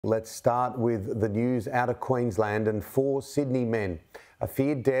Let's start with the news out of Queensland and 4 Sydney men are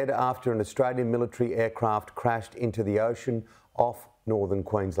feared dead after an Australian military aircraft crashed into the ocean off Northern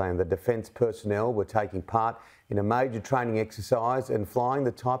Queensland. The defence personnel were taking part in a major training exercise and flying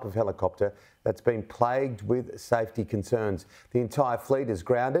the type of helicopter that's been plagued with safety concerns. The entire fleet is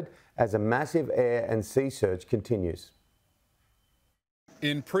grounded as a massive air and sea search continues.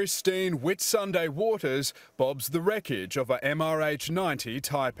 In pristine Whitsunday waters bobs the wreckage of a MRH-90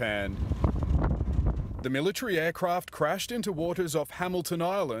 Taipan. The military aircraft crashed into waters off Hamilton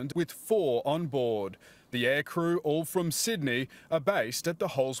Island with 4 on board. The aircrew, all from Sydney, are based at the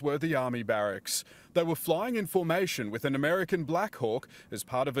Holsworthy Army Barracks. They were flying in formation with an American Black Hawk as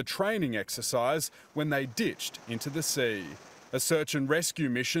part of a training exercise when they ditched into the sea. A search and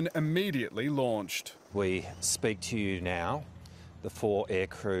rescue mission immediately launched. We speak to you now. The 4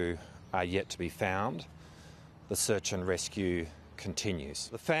 aircrew are yet to be found. The search and rescue continues.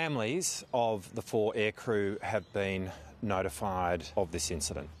 The families of the 4 aircrew have been notified of this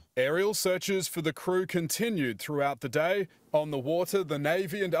incident. Aerial searches for the crew continued throughout the day. On the water, the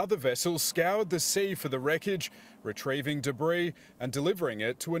Navy and other vessels scoured the sea for the wreckage, retrieving debris and delivering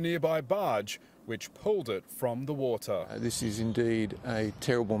it to a nearby barge, which pulled it from the water. This is indeed a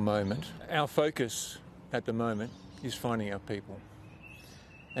terrible moment. Our focus at the moment is finding our people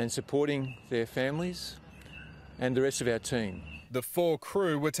and supporting their families and the rest of our team. The 4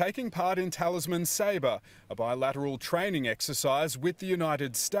 crew were taking part in Talisman Sabre, a bilateral training exercise with the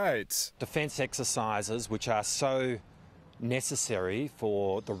United States. Defence exercises which are so necessary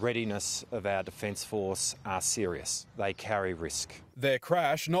for the readiness of our Defence Force are serious. They carry risk. Their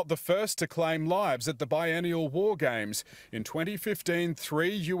crash not the first to claim lives at the biennial war games. In 2015, 3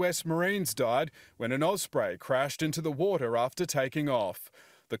 US Marines died when an Osprey crashed into the water after taking off.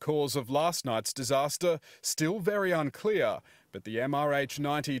 The cause of last night's disaster still very unclear, but the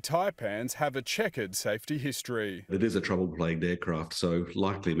MRH-90 Taipans have a checkered safety history. It is a trouble-plagued aircraft, so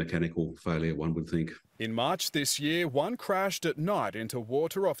likely mechanical failure, one would think. In March this year, one crashed at night into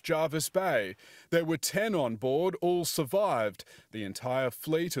water off Jarvis Bay. There were 10 on board, all survived. The entire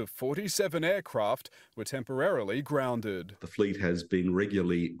fleet of 47 aircraft were temporarily grounded. The fleet has been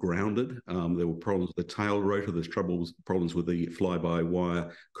regularly grounded. There were problems with the tail rotor, there's problems with the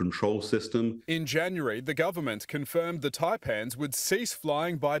fly-by-wire control system. In January, the government confirmed the Taipans would cease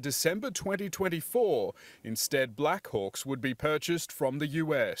flying by December 2024. Instead, Black Hawks would be purchased from the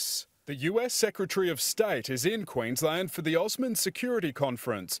US. The US Secretary of State is in Queensland for the Osman Security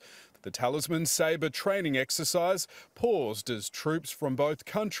Conference. The Talisman Sabre training exercise paused as troops from both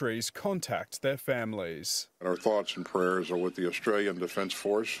countries contact their families. Our thoughts and prayers are with the Australian Defence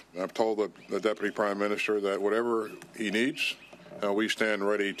Force. I've told the Deputy Prime Minister that whatever he needs, we stand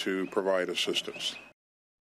ready to provide assistance.